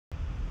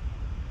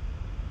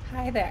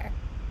Hi there.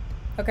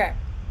 Okay,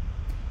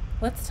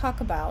 let's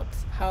talk about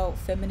how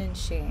feminine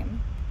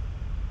shame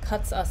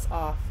cuts us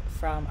off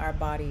from our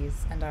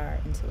bodies and our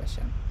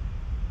intuition.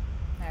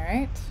 All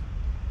right?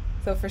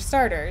 So, for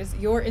starters,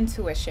 your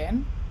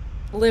intuition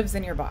lives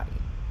in your body,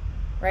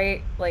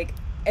 right? Like,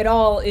 it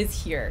all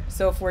is here.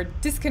 So, if we're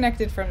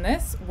disconnected from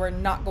this, we're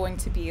not going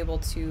to be able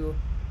to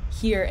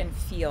hear and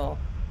feel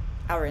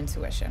our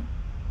intuition.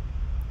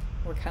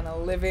 We're kind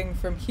of living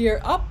from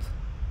here up.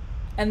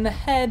 And the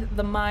head,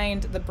 the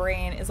mind, the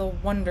brain is a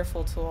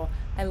wonderful tool.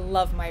 I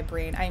love my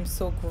brain. I am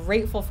so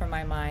grateful for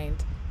my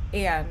mind.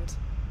 And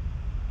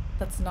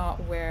that's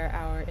not where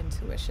our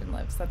intuition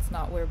lives. That's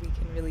not where we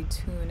can really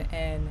tune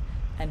in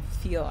and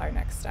feel our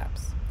next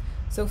steps.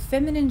 So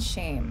feminine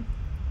shame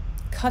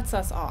cuts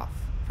us off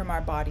from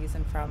our bodies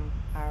and from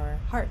our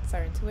hearts,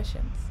 our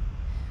intuitions.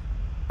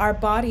 Our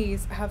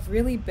bodies have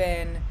really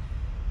been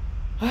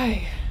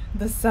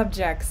the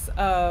subjects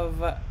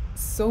of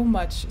so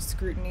much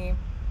scrutiny,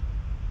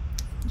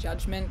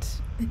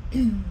 judgment,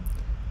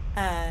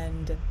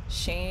 and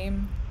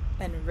shame,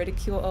 and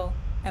ridicule,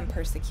 and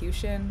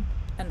persecution,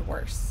 and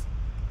worse.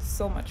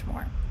 So much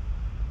more.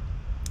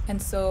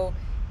 And so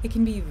it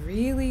can be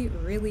really,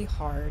 really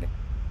hard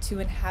to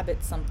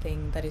inhabit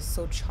something that is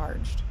so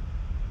charged,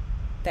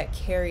 that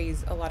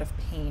carries a lot of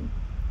pain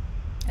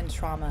and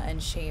trauma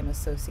and shame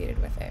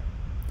associated with it.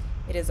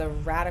 It is a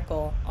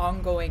radical,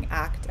 ongoing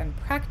act and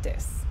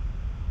practice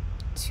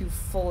to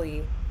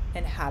fully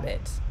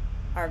inhabit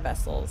our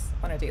vessels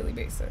on a daily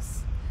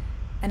basis.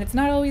 And it's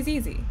not always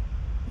easy.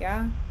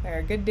 Yeah, there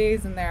are good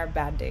days and there are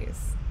bad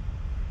days.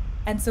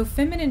 And so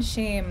feminine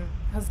shame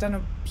has done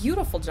a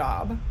beautiful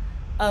job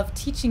of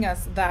teaching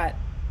us that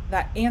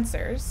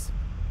answers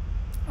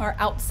are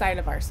outside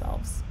of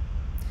ourselves.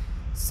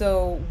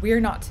 So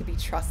we're not to be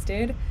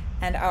trusted,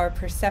 and our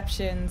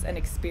perceptions and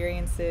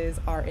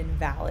experiences are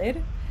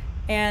invalid.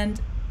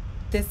 And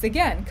this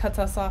again cuts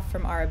us off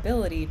from our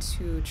ability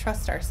to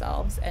trust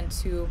ourselves and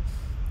to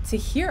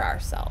hear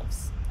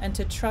ourselves and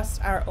to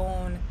trust our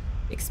own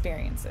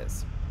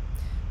experiences.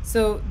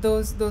 So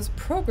those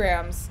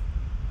programs,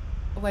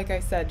 like I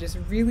said, just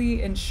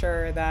really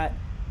ensure that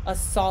a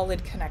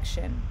solid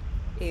connection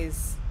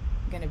is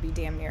going to be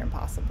damn near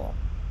impossible.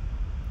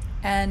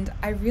 And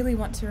I really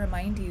want to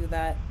remind you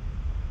that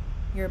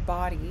your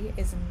body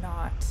is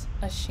not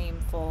a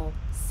shameful,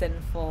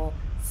 sinful,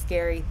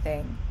 scary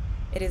thing.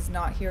 It is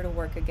not here to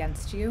work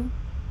against you.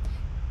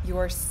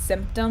 Your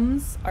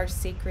symptoms are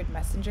sacred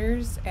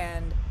messengers,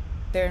 and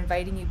they're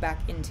inviting you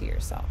back into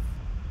yourself.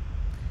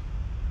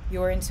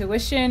 Your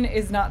intuition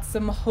is not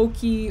some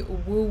hokey,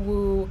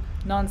 woo-woo,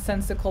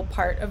 nonsensical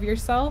part of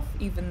yourself,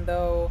 even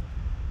though,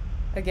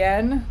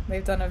 again,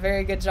 they've done a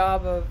very good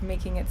job of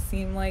making it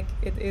seem like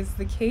it is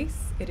the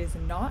case. It is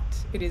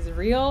not. It is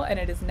real, and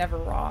it is never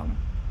wrong.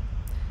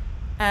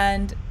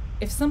 And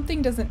if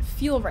something doesn't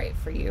feel right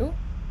for you,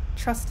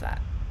 trust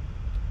that.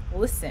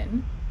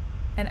 Listen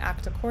and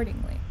act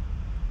accordingly.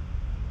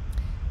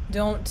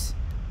 Don't,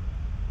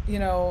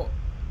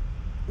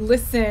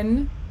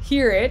 listen,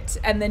 hear it,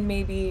 and then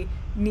maybe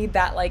need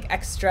that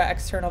extra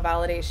external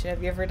validation.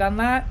 Have you ever done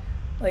that?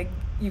 Like,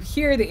 you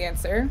hear the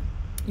answer,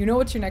 you know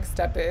what your next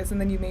step is, and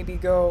then you maybe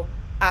go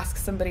ask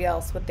somebody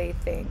else what they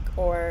think,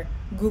 or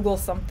Google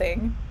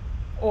something,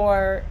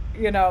 or,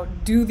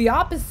 do the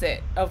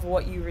opposite of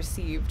what you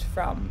received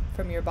from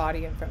your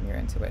body and from your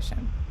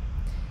intuition.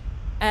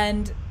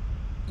 And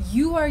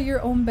you are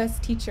your own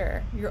best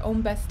teacher, your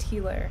own best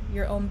healer,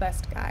 your own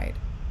best guide.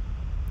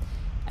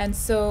 And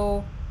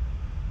so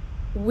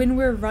when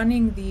we're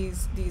running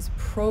these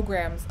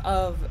programs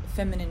of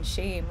feminine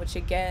shame, which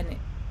again,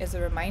 as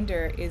a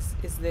reminder, is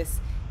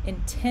this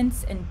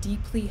intense and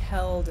deeply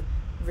held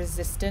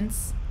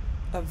resistance,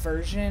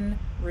 aversion,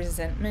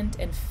 resentment,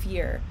 and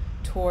fear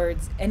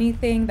towards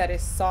anything that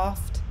is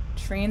soft,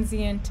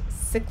 transient,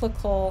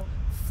 cyclical,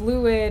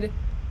 fluid,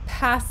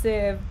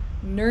 passive,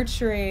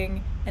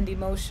 nurturing, and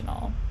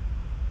emotional,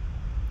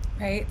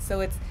 right? So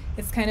it's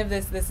kind of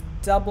this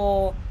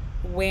double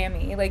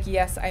whammy. Like,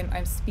 yes,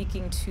 I'm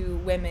speaking to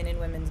women in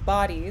women's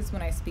bodies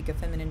when I speak of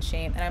feminine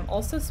shame, and I'm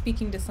also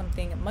speaking to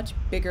something much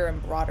bigger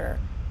and broader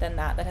than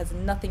that has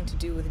nothing to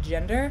do with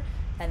gender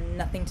and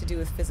nothing to do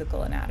with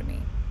physical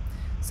anatomy.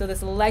 So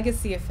this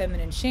legacy of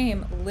feminine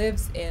shame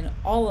lives in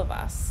all of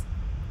us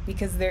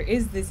because there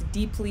is this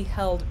deeply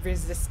held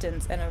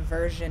resistance and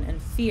aversion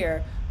and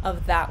fear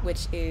of that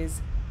which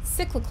is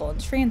cyclical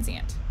and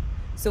transient.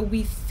 So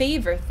we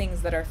favor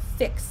things that are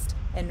fixed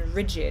and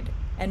rigid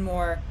and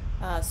more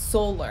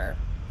solar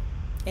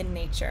in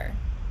nature.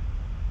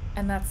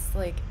 And that's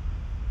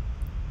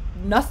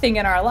nothing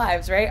in our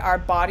lives, right? Our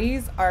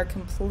bodies are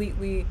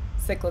completely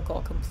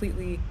cyclical,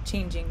 completely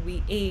changing.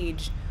 We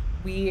age,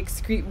 we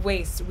excrete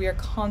waste, we are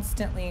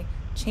constantly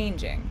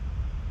changing.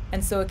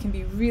 And so it can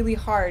be really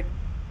hard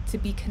to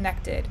be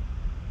connected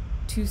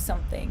to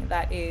something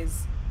that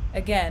is,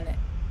 again,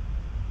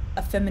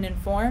 a feminine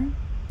form,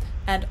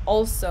 and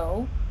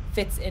also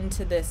fits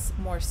into this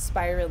more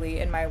spirally.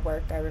 In my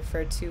work, I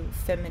refer to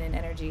feminine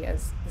energy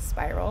as the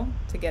spiral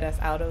to get us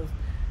out of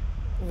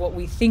what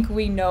we think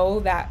we know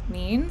that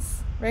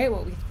means, right?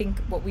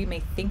 What we may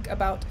think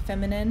about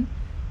feminine,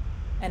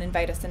 and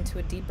invite us into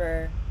a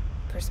deeper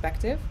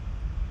perspective.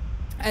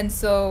 And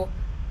so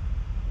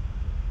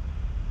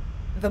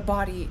the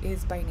body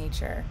is by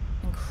nature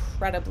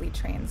incredibly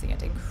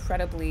transient,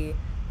 incredibly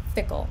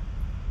fickle.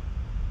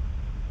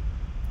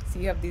 So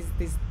you have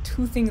these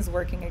two things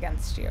working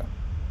against you.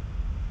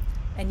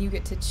 And you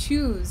get to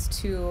choose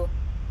to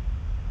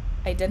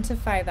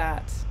identify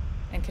that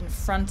and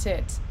confront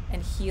it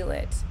and heal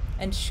it,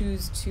 and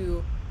choose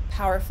to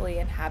powerfully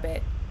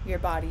inhabit your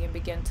body and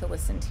begin to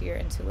listen to your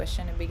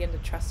intuition and begin to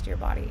trust your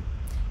body.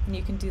 And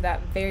you can do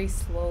that very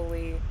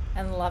slowly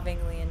and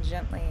lovingly and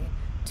gently,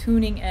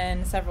 tuning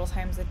in several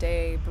times a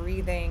day,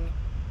 breathing,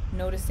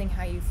 noticing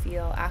how you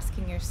feel,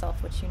 asking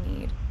yourself what you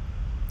need.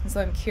 And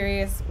so I'm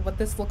curious what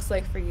this looks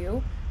like for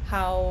you,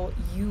 how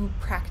you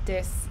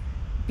practice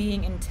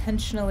being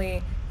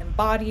intentionally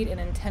embodied and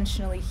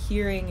intentionally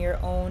hearing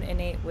your own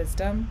innate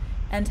wisdom,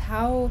 and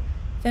how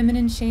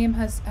feminine shame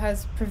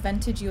has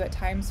prevented you at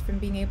times from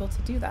being able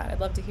to do that. I'd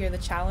love to hear the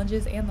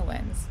challenges and the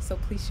wins, so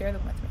please share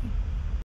them with me.